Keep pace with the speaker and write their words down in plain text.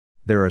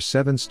There are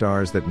 7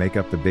 stars that make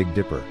up the Big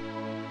Dipper.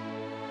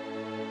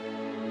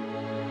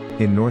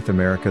 In North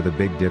America, the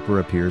Big Dipper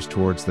appears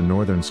towards the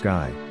northern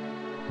sky.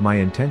 My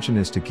intention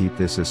is to keep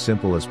this as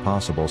simple as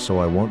possible, so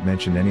I won't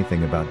mention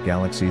anything about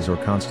galaxies or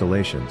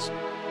constellations.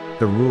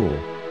 The rule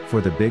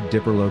for the Big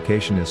Dipper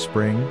location is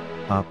spring,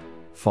 up,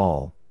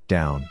 fall,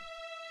 down.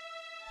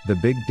 The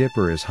Big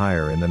Dipper is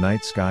higher in the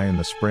night sky in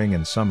the spring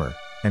and summer,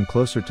 and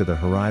closer to the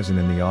horizon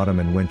in the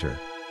autumn and winter.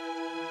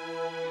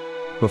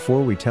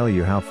 Before we tell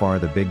you how far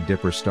the Big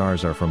Dipper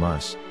stars are from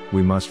us,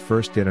 we must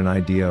first get an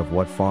idea of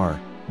what far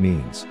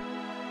means.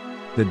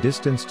 The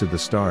distance to the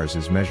stars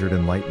is measured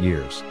in light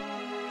years.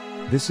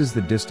 This is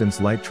the distance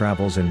light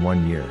travels in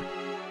 1 year.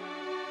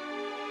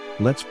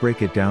 Let's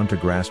break it down to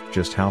grasp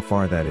just how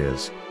far that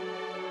is.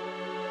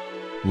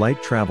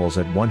 Light travels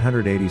at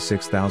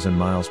 186,000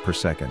 miles per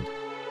second.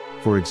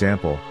 For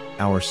example,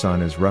 our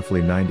Sun is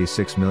roughly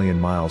 96 million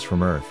miles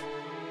from Earth.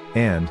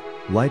 And,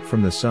 light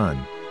from the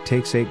Sun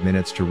takes 8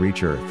 minutes to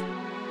reach Earth.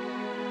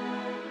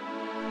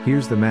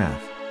 Here's the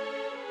math.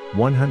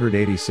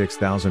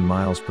 186,000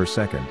 miles per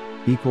second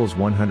equals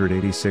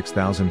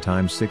 186,000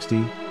 times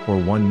 60, or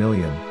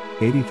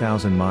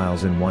 1,080,000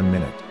 miles in 1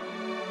 minute.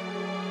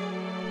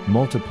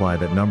 Multiply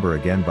that number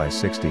again by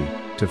 60,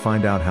 to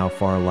find out how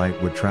far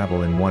light would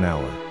travel in 1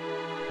 hour.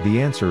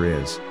 The answer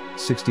is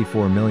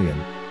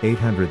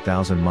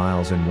 64,800,000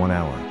 miles in 1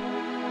 hour.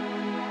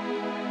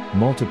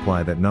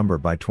 Multiply that number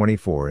by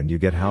 24 and you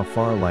get how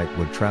far light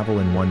would travel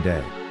in 1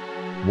 day.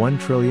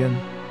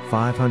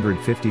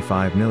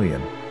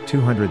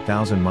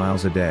 1,555,200,000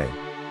 miles a day,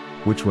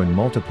 which when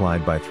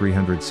multiplied by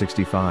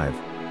 365,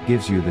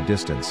 gives you the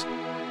distance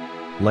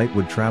light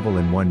would travel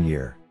in 1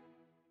 year.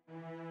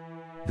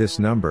 This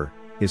number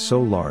is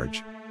so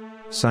large.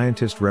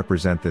 Scientists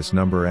represent this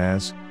number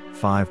as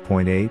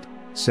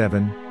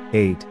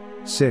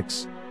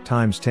 5.8786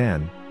 times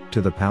 10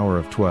 to the power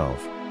of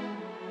 12.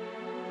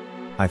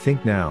 I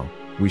think now,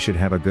 we should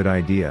have a good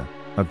idea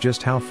of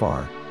just how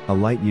far a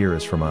light year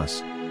is from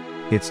us.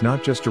 It's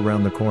not just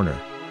around the corner.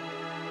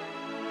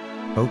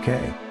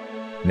 Okay.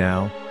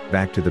 Now,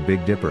 back to the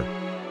Big Dipper.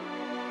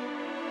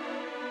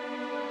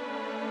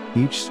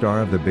 Each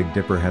star of the Big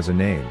Dipper has a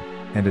name,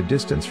 and a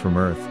distance from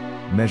Earth,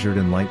 measured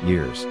in light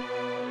years.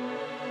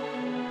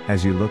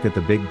 As you look at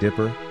the Big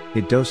Dipper,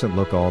 it doesn't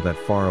look all that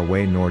far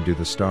away, nor do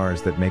the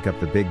stars that make up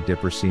the Big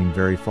Dipper seem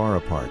very far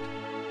apart.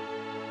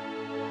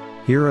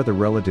 Here are the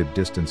relative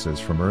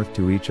distances from Earth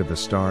to each of the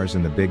stars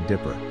in the Big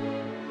Dipper.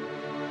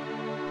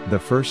 The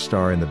first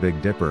star in the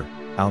Big Dipper,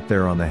 out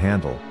there on the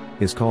handle,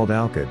 is called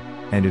Alcid,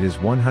 and it is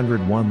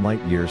 101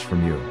 light years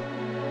from you.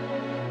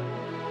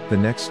 The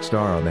next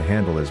star on the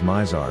handle is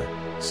Mizar,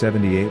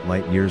 78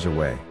 light years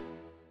away.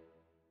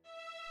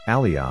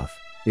 Alioth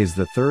is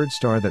the third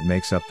star that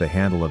makes up the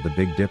handle of the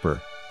Big Dipper,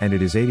 and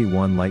it is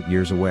 81 light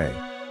years away.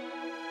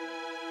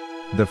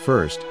 The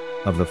first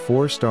of the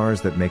 4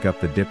 stars that make up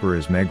the Dipper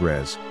is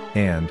Megrez,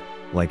 and,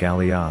 like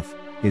Alioth,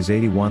 is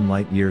 81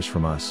 light years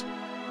from us.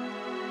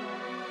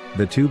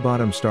 The 2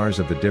 bottom stars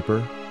of the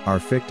Dipper are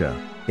Ficta,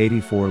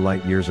 84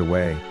 light years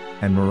away,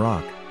 and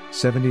Merak,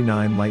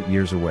 79 light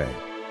years away.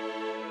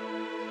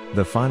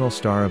 The final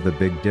star of the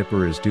Big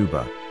Dipper is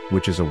Duba,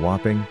 which is a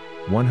whopping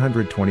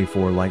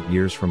 124 light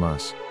years from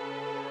us.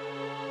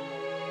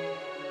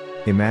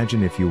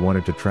 Imagine if you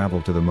wanted to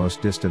travel to the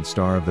most distant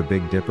star of the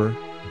Big Dipper,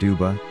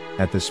 Duba,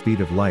 at the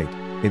speed of light,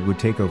 it would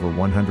take over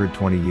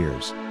 120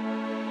 years.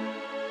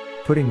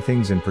 Putting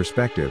things in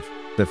perspective,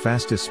 the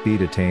fastest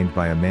speed attained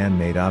by a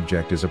man-made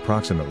object is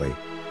approximately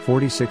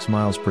 46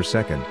 miles per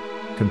second,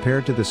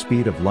 compared to the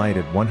speed of light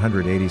at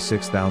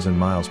 186,000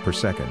 miles per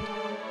second.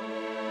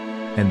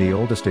 And the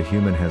oldest a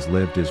human has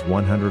lived is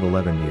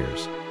 111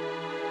 years.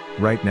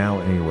 Right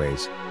now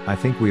anyways, I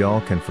think we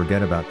all can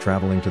forget about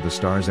traveling to the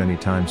stars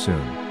anytime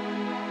soon.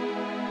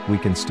 We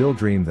can still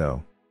dream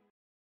though.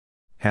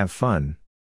 Have fun.